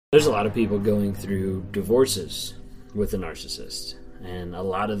There's a lot of people going through divorces with a narcissist, and a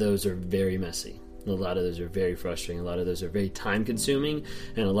lot of those are very messy. A lot of those are very frustrating. A lot of those are very time-consuming,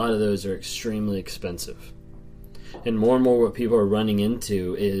 and a lot of those are extremely expensive. And more what people are running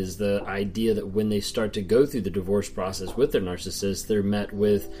into is the idea that when they start to go through the divorce process with their narcissist, they're met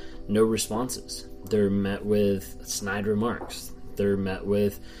with no responses. They're met with snide remarks. They're met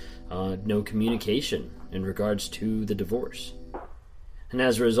with no communication in regards to the divorce. And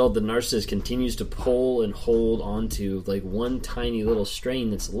as a result, the narcissist continues to pull and hold onto like one tiny little strain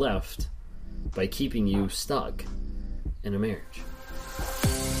that's left by keeping you stuck in a marriage.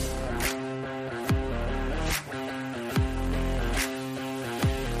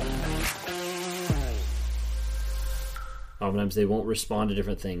 Oftentimes they won't respond to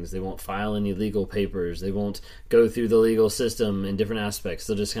different things. They won't file any legal papers. They won't go through the legal system in different aspects.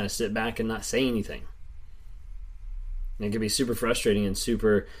 They'll just kind of sit back and not say anything. And it can be super frustrating and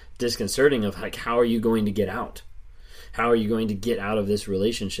super disconcerting of like, how are you going to get out? How are you going to get out of this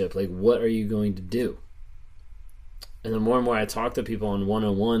relationship? Like, what are you going to do? And the more and more I talk to people on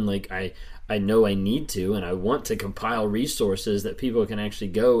one-on-one, like I know I need to, and I want to compile resources that people can actually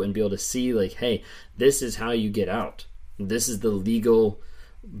go and be able to see like, hey, this is how you get out. This is the legal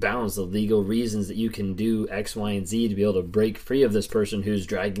bounds, the legal reasons that you can do X, Y, and Z to be able to break free of this person who's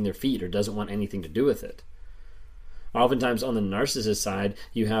dragging their feet or doesn't want anything to do with it. Oftentimes on the narcissist side,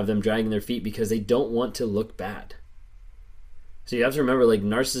 you have them dragging their feet because they don't want to look bad. So you have to remember, like,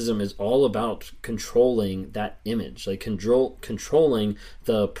 narcissism is all about controlling that image, like controlling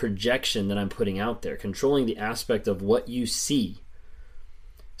the projection that I'm putting out there, controlling the aspect of what you see.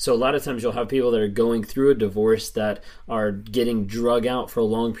 So a lot of times you'll have people that are going through a divorce that are getting drug out for a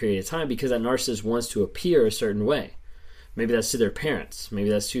long period of time because that narcissist wants to appear a certain way. Maybe that's to their parents, maybe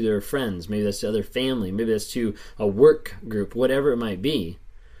that's to their friends, maybe that's to other family, maybe that's to a work group, whatever it might be.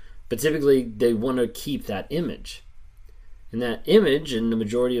 But typically they want to keep that image. And that image in the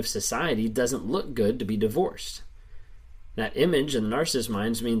majority of society doesn't look good to be divorced. That image in the narcissist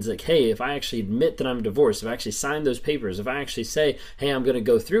minds means like, hey, if I actually admit that I'm divorced, if I actually sign those papers, if I actually say, hey, I'm going to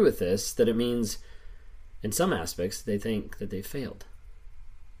go through with this, that it means in some aspects they think that they failed.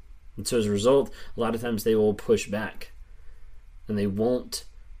 And so as a result, a lot of times they will push back. And they won't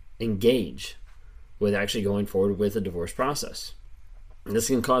engage with actually going forward with the divorce process. And this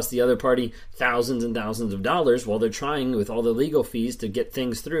can cost the other party thousands and thousands of dollars while they're trying with all the legal fees to get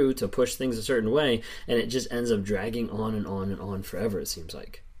things through, to push things a certain way, and it just ends up dragging on and on and on forever, it seems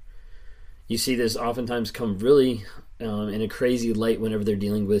like. You see this oftentimes come really in a crazy light whenever they're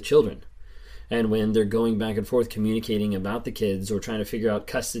dealing with children. And when they're going back and forth communicating about the kids or trying to figure out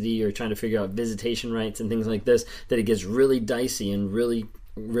custody or trying to figure out visitation rights and things like this, that it gets really dicey and really,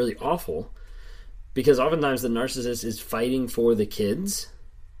 really awful. Because oftentimes the narcissist is fighting for the kids,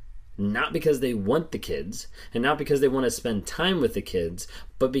 not because they want the kids and not because they want to spend time with the kids,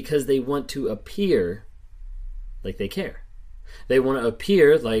 but because they want to appear like they care. They want to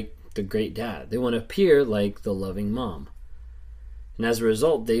appear like the great dad. They want to appear like the loving mom. And as a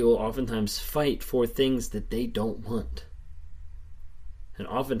result, they will oftentimes fight for things that they don't want. And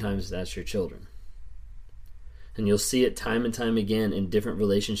oftentimes that's your children. And you'll see it time and time again in different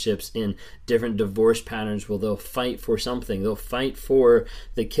relationships, in different divorce patterns where they'll fight for something. They'll fight for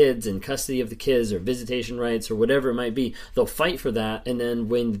the kids and custody of the kids or visitation rights or whatever it might be. They'll fight for that, and then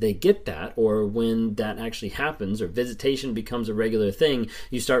when they get that, or when that actually happens or visitation becomes a regular thing,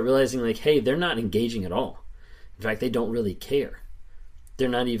 you start realizing like, hey, they're not engaging at all. In fact, they don't really care. They're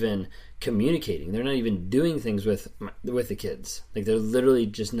not even communicating. They're not even doing things with the kids. Like, they're literally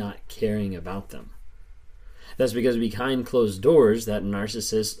just not caring about them. That's because behind closed doors, that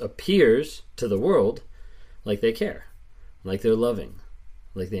narcissist appears to the world like they care, like they're loving,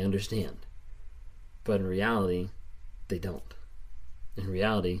 like they understand. But in reality, they don't. In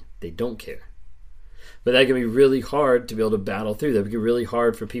reality, they don't care. But that can be really hard to be able to battle through. That can be really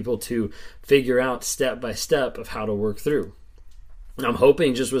hard for people to figure out step by step of how to work through. And I'm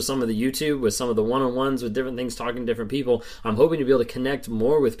hoping just with some of the YouTube, with some of the one-on-ones, with different things, talking to different people, I'm hoping to be able to connect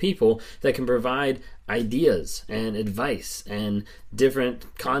more with people that can provide ideas and advice and different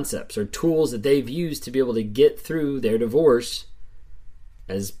concepts or tools that they've used to be able to get through their divorce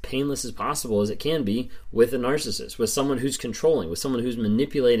as painless as possible as it can be with a narcissist, with someone who's controlling, with someone who's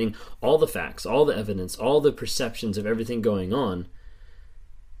manipulating all the facts, all the evidence, all the perceptions of everything going on.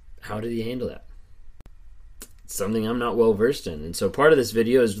 How did he handle that? Something I'm not well versed in. And so part of this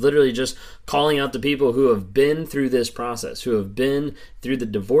video is literally just calling out the people who have been through this process, who have been through the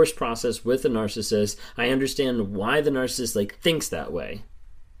divorce process with a narcissist. I understand why the narcissist thinks that way.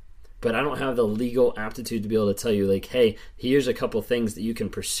 but I don't have the legal aptitude to be able to tell you, like, hey, here's a couple things that you can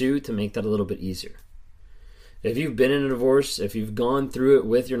pursue to make that a little bit easier. If you've been in a divorce, if you've gone through it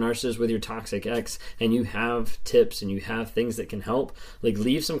with your narcissist, with your toxic ex, and you have tips and you have things that can help, like,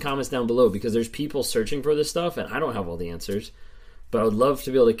 leave some comments down below, because there's people searching for this stuff, and I don't have all the answers. But I would love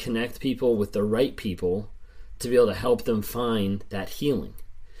to be able to connect people with the right people to be able to help them find that healing.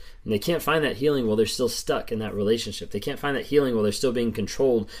 And they can't find that healing while they're still stuck in that relationship. They can't find that healing while they're still being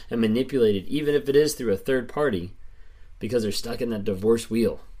controlled and manipulated, even if it is through a third party, because they're stuck in that divorce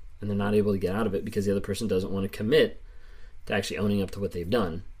wheel and they're not able to get out of it because the other person doesn't want to commit to actually owning up to what they've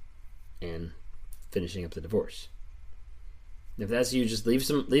done and finishing up the divorce. If that's you, just leave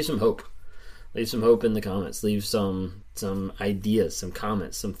some hope. Leave some hope in the comments. Leave some ideas, some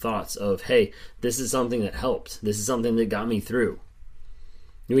comments, some thoughts of, hey, this is something that helped. This is something that got me through.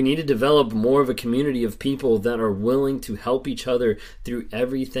 We need to develop more of a community of people that are willing to help each other through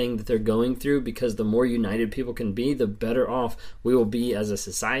everything that they're going through, because the more united people can be, the better off we will be as a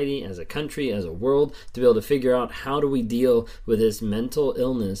society, as a country, as a world, to be able to figure out how do we deal with this mental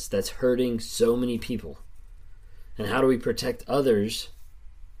illness that's hurting so many people. And how do we protect others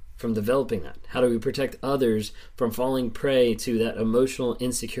from developing that? How do we protect others from falling prey to that emotional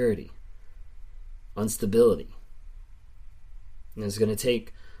insecurity, instability? And it's going to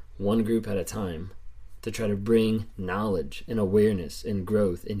take one group at a time to try to bring knowledge and awareness and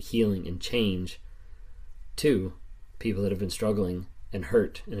growth and healing and change to people that have been struggling and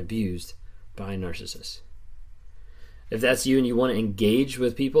hurt and abused by narcissists. If that's you and you want to engage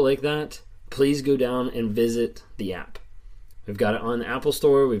with people like that, please go down and visit the app. We've got it on the Apple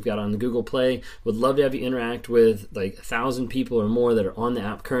Store. We've got it on the Google Play. Would love to have you interact with like 1,000 people or more that are on the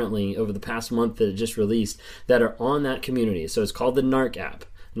app currently over the past month that it just released that are on that community. So it's called the NARC app,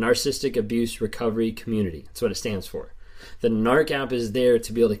 Narcissistic Abuse Recovery Community. That's what it stands for. The NARC app is there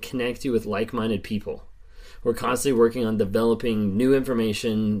to be able to connect you with like-minded people. We're constantly working on developing new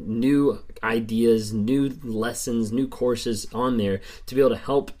information, new ideas, new lessons, new courses on there to be able to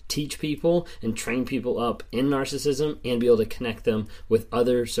help teach people and train people up in narcissism and be able to connect them with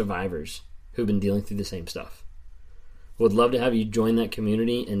other survivors who've been dealing through the same stuff. Would love to have you join that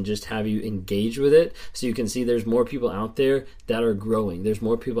community and just have you engage with it so you can see there's more people out there that are growing. There's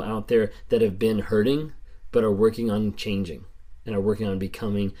more people out there that have been hurting but are working on changing and are working on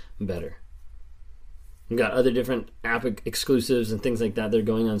becoming better. We've got other different app exclusives and things like that are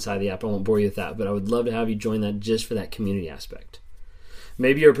going on inside the app. I won't bore you with that, but I would love to have you join that just for that community aspect.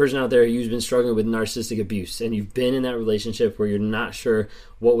 Maybe you're a person out there who's been struggling with narcissistic abuse and you've been in that relationship where you're not sure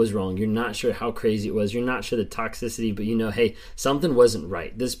what was wrong. You're not sure how crazy it was. You're not sure the toxicity, but you know, hey, something wasn't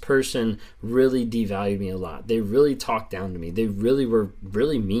right. This person really devalued me a lot. They really talked down to me. They really were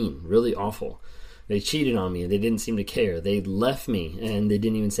really mean, really awful. They cheated on me and they didn't seem to care. They left me and they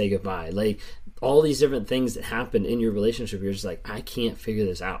didn't even say goodbye. Like, all these different things that happened in your relationship, you're just like, I can't figure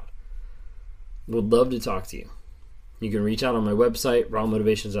this out. Would love to talk to you. You can reach out on my website,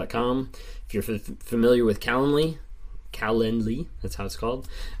 rawmotivations.com. If you're familiar with Calendly, that's how it's called.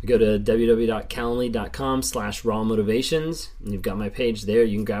 Go to www.calendly.com/rawmotivations, and you've got my page there.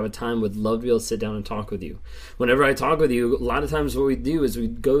 You can grab a time. Would love to be able to sit down and talk with you. Whenever I talk with you, a lot of times what we do is we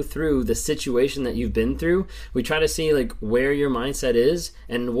go through the situation that you've been through. We try to see like where your mindset is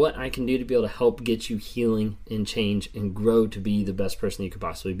and what I can do to be able to help get you healing and change and grow to be the best person you could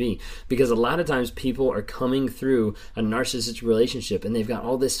possibly be. Because a lot of times people are coming through a narcissistic relationship and they've got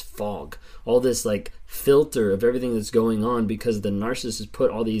all this fog, all this like filter of everything that's going on because the narcissist has put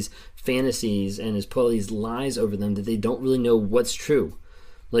all these fantasies and has put all these lies over them that they don't really know what's true.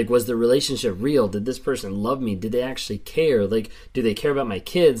 Like, was the relationship real? Did this person love me? Did they actually care? Like, do they care about my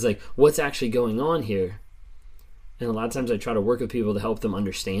kids? Like, what's actually going on here? And a lot of times I try to work with people to help them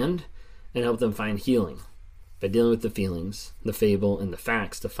understand and help them find healing by dealing with the feelings, the fable, and the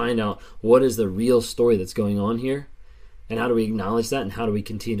facts to find out what is the real story that's going on here. And how do we acknowledge that, and how do we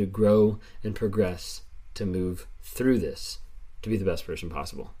continue to grow and progress to move through this to be the best person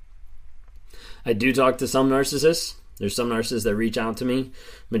possible? I do talk to some narcissists. There's some narcissists that reach out to me.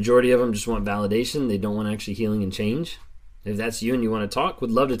 Majority of them just want validation. They don't want actually healing and change. If that's you and you want to talk,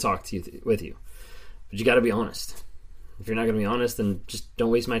 would love to talk to you with you. But you got to be honest. If you're not going to be honest, then just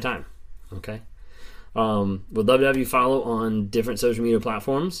don't waste my time. Okay? Would love to have you follow on different social media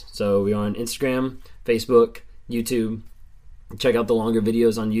platforms. So we are on Instagram, Facebook, YouTube. Check out the longer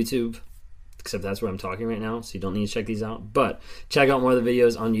videos on YouTube, except that's where I'm talking right now, so you don't need to check these out. But check out more of the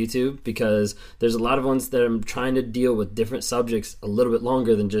videos on YouTube because there's a lot of ones that I'm trying to deal with different subjects a little bit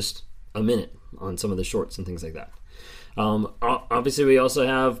longer than just a minute on some of the shorts and things like that. Obviously, we also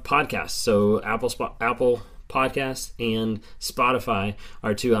have podcasts. So Apple Podcast and Spotify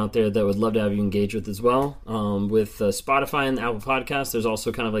are two out there that would love to have you engage with as well. With Spotify and Apple Podcasts, there's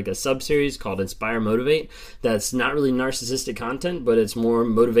also kind of like a sub-series called Inspire Motivate that's not really narcissistic content, but it's more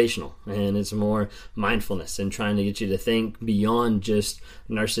motivational and it's more mindfulness and trying to get you to think beyond just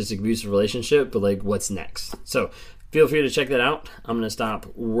narcissistic abusive relationship, but like what's next. So feel free to check that out. I'm going to stop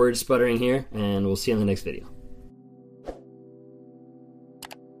word sputtering here, and we'll see you in the next video.